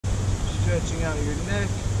stretching out your neck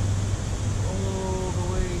all the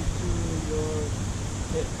way to your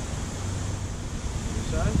hip. Other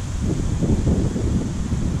side.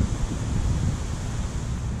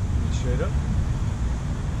 Straight up.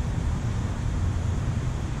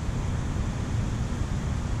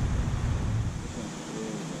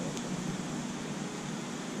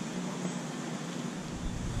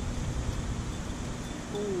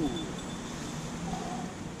 Ooh.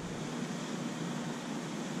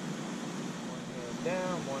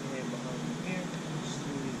 Down, one hand behind your ear,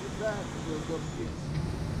 squeeze it back, go here.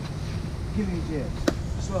 Give me jabs,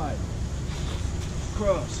 slide,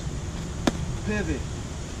 cross, pivot,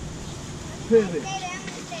 pivot,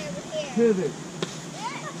 pivot,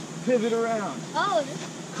 pivot around,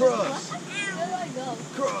 cross, where do I go?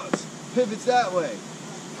 Cross, pivots that way,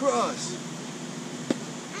 cross,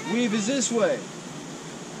 weave is this way,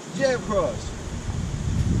 jab cross,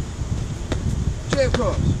 jab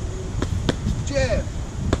cross. Jab,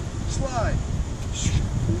 slide,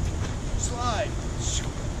 slide,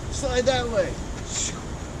 slide that way,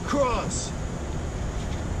 cross.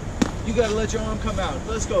 You gotta let your arm come out.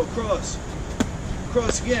 Let's go, cross,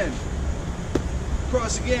 cross again,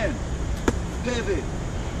 pivot,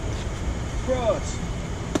 cross,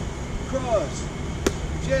 cross,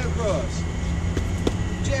 jab cross,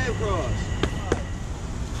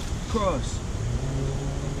 cross,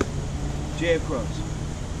 jab cross.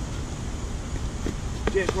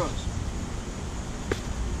 Jab cross.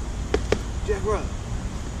 Jab cross.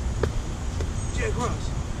 Jab cross.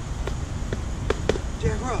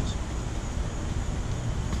 Jab cross.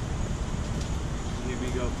 Here we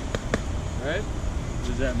go. Alright? What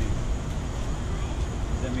does that mean?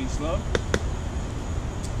 Does that mean slow? Or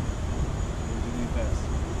does it mean fast?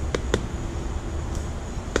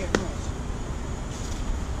 Jab cross.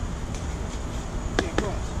 Jab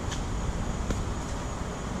cross.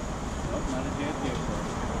 Nope, not a jab cross.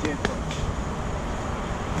 Jab cross.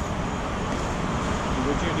 So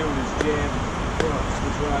what you're doing is jab cross.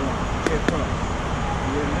 That's what I want. Jab cross. You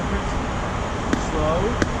hear the difference? Slow,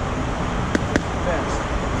 fast.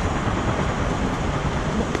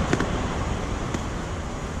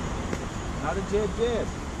 Not a jab, jab.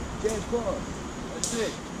 Jab cross. That's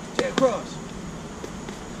it. Jab cross.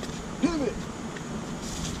 Pivot.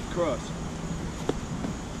 Cross.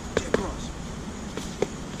 Jab cross.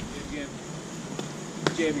 Jab again.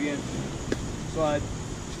 Jab again, slide,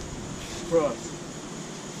 cross,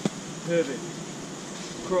 pivot,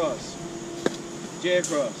 cross, jab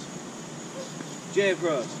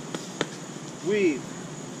cross, weave,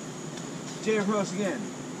 jab cross again,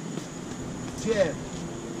 jab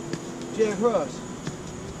cross,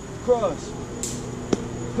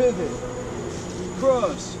 pivot,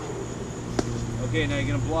 cross. Okay, now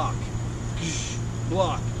you're gonna block,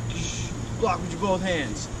 block, block with your both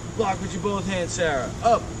hands. Block with your both hands, Sarah.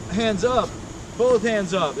 Up, hands up, both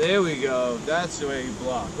hands up. There we go. That's the way you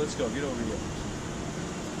block. Let's go. Get over here.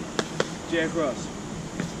 Jab cross.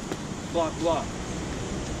 Block, block.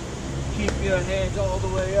 Keep your hands all the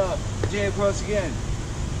way up. Jab cross again.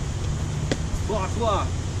 Block, block.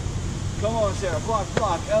 Come on, Sarah. Block,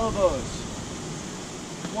 block. Elbows.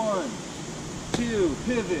 1, 2,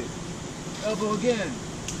 pivot. Elbow again.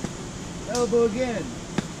 Elbow again.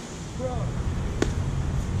 Cross.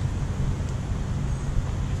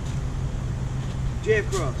 Jab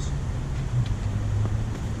cross,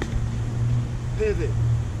 pivot,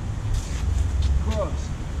 cross,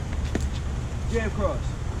 jab cross,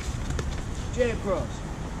 jab cross,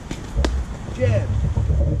 jab,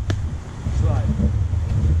 slide.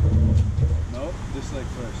 No, this leg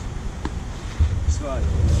first. Slide,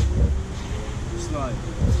 slide,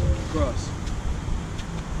 cross,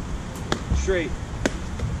 straight,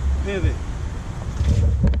 pivot,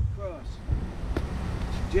 cross,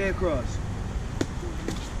 jab cross.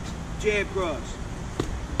 Jab cross,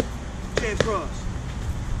 jab cross,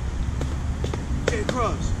 jab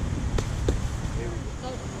cross.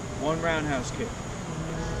 One roundhouse kick.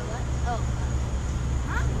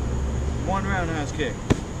 One roundhouse kick.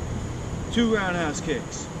 2 roundhouse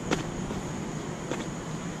kicks.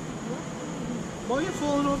 While you're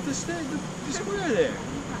falling off the square there.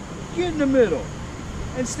 Get in the middle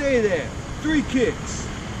and stay there. 3 kicks.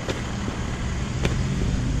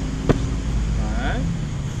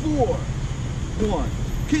 4, 1,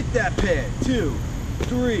 kick that pad, 2,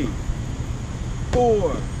 3,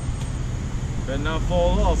 4, better not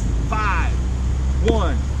fall off, 5,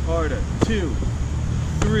 1, harder, 2,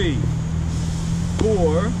 3,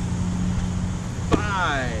 4,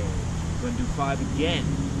 5, gonna do 5 again,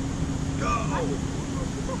 go,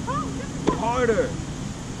 harder,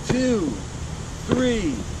 2,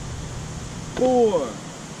 3, 4,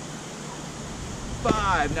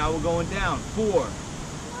 5. Now we're going down. 4.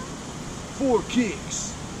 4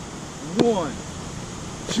 kicks. 1,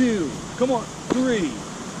 2. Come on. 3,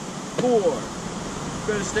 4.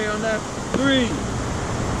 Better stay on that. 3,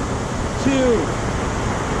 2,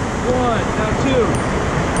 1. Now 2.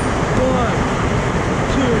 1,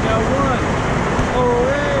 2. Now 1. Oh,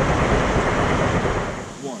 hey.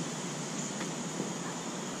 1,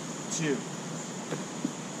 2,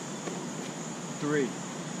 3.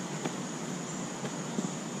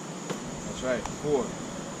 That's right. 4.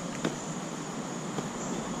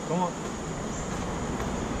 Come on.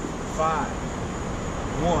 5.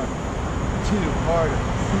 1, 2. Harder.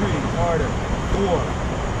 3. Harder. 4.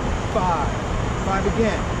 5. 5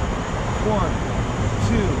 again. 1,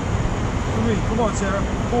 2, 3. Come on, Sarah.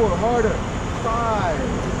 4. Harder.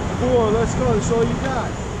 5. 4. Let's go. That's all you got.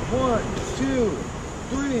 1, 2,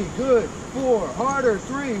 3. Good. 4. Harder.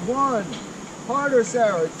 3. 1. Harder,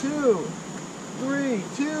 Sarah. 2, 3,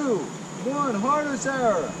 2, 1. Harder,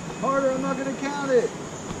 Sarah. Harder. I'm not going to count it.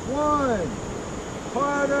 1.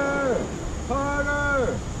 Harder.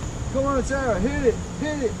 Harder. Come on, Sarah. Hit it.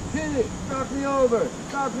 Hit it. Hit it. Knock me over.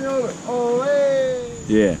 Knock me over. Oh, hey.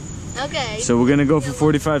 Yeah. Okay. So we're going to go for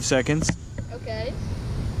 45 seconds. Okay.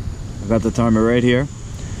 I've got the timer right here.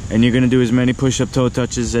 And you're going to do as many push-up toe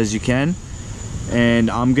touches as you can. And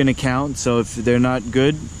I'm going to count. So if they're not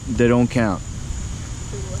good, they don't count.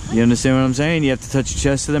 You understand what I'm saying? You have to touch your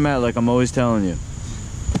chest to the mat like I'm always telling you.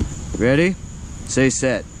 Ready? Say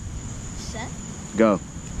set. Set. Go.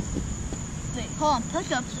 Wait, hold on.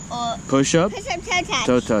 Push-ups or... Push-up. Push-up toe touch.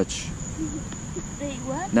 Toe touch. Wait,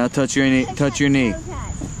 what? Now touch your knee. Touch your knee.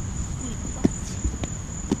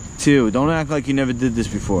 2. Don't act like you never did this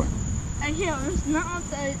before. And here, it's not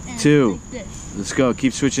outside and 2. like this. Let's go.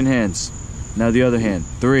 Keep switching hands. Now the other hand.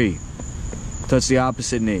 3. Touch the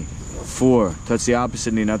opposite knee. 4. Touch the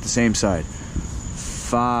opposite knee, not the same side.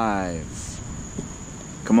 5.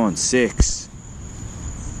 Come on. 6.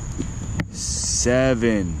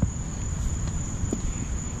 7.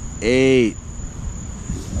 8.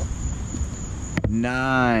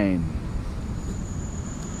 9.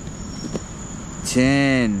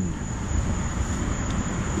 10.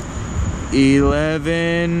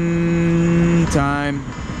 11. Time.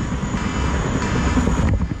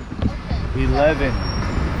 11.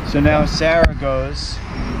 So now Sarah goes,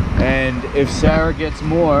 and if Sarah gets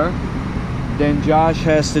more, then Josh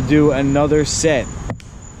has to do another set.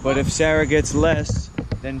 But if Sarah gets less,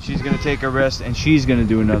 then she's gonna take a rest and she's gonna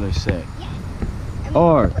do another set.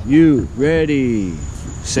 Are you ready?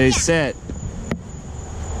 Say set.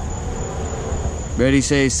 Ready,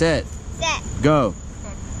 say set. Set. Go.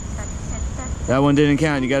 That one didn't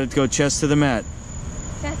count. You gotta go chest to the mat.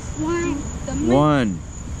 That's 1. 1.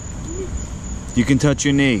 You can touch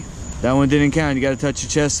your knee. That one didn't count. You gotta touch your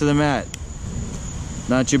chest to the mat.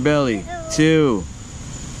 Not your belly. 2.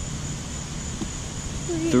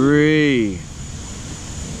 3.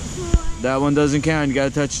 That one doesn't count. You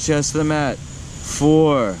gotta touch your chest to the mat.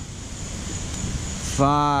 4.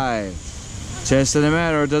 5. Chest to the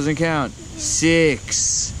mat or it doesn't count.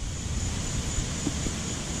 6.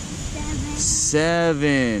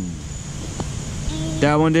 7.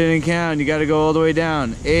 That one didn't count. You gotta go all the way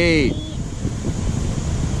down. 8.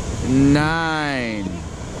 9.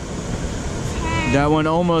 That one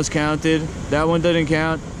almost counted. That one didn't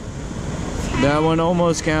count. That one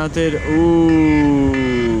almost counted.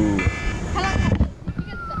 Ooh.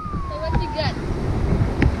 What'd you get?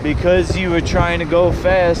 Because you were trying to go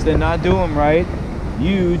fast and not do them right,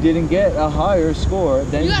 you didn't get a higher score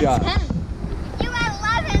than You got Josh. 10. You got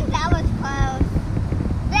 11. That was close.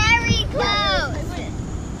 Very close.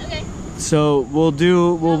 Okay. So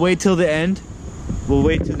we'll wait till the end. We'll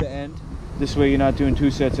wait till the end. This way you're not doing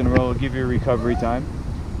 2 sets in a row. We'll give you a recovery time.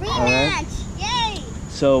 Rematch. Yay.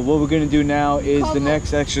 So what we're gonna do now is the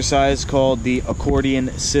next exercise called the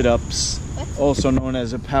accordion sit-ups, also known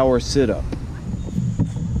as a power sit-up.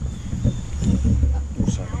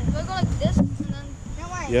 We'll go like this and then... Don't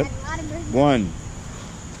worry. Yep. I'm not a person. 1,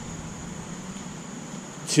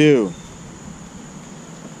 2,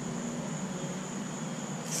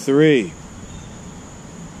 3,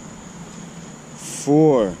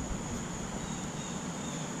 4,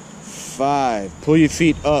 5. Pull your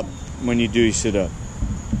feet up when you do your sit up.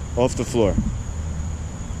 Off the floor.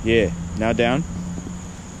 Yeah. Now down.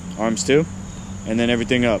 Arms too. And then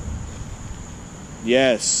everything up.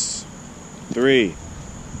 Yes. 3,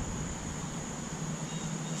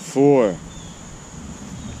 4,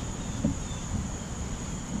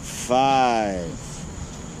 5.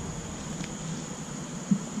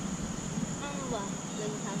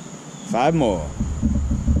 5 more.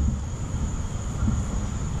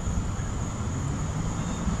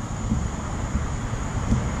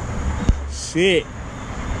 That's it.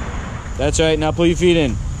 That's right. Now pull your feet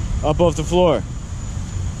in. Up off the floor.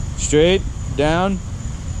 Straight. Down.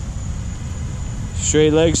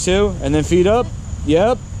 Straight legs too. And then feet up.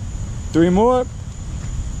 Yep. 3 more.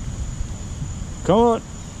 Come on.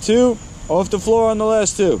 2. Off the floor on the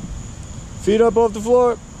last 2. Feet up off the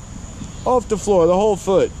floor. Off the floor. The whole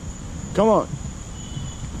foot. Come on.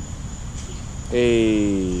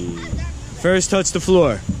 Hey. First touch the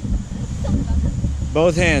floor.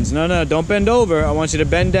 Both hands. No, don't bend over. I want you to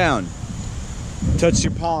bend down. Touch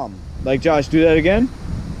your palm. Like Josh, do that again.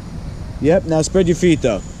 Yep, now spread your feet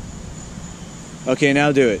though. Okay,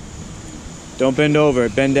 now do it. Don't bend over.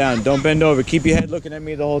 Bend down. Don't bend over. Keep your head looking at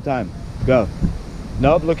me the whole time. Go.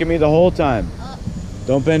 Nope, look at me the whole time.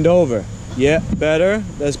 Don't bend over. Yeah, better.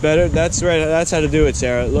 That's better. That's right. That's how to do it,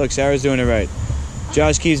 Sarah. Look, Sarah's doing it right.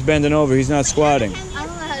 Josh keeps bending over. He's not squatting. I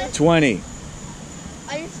don't know how to. 20.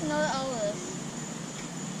 I used to know all of this.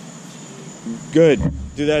 Good.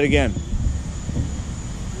 Do that again.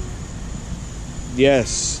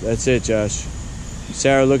 Yes, that's it, Josh.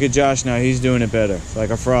 Sarah, look at Josh now. He's doing it better. Like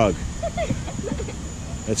a frog.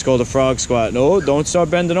 It's called a frog squat. No, don't start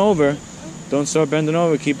bending over. Don't start bending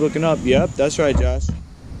over. Keep looking up. Yep, that's right, Josh.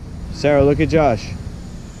 Sarah, look at Josh.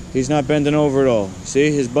 He's not bending over at all.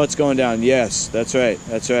 See, his butt's going down. Yes, that's right.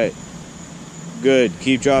 That's right. Good.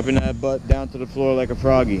 Keep dropping that butt down to the floor like a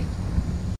froggy.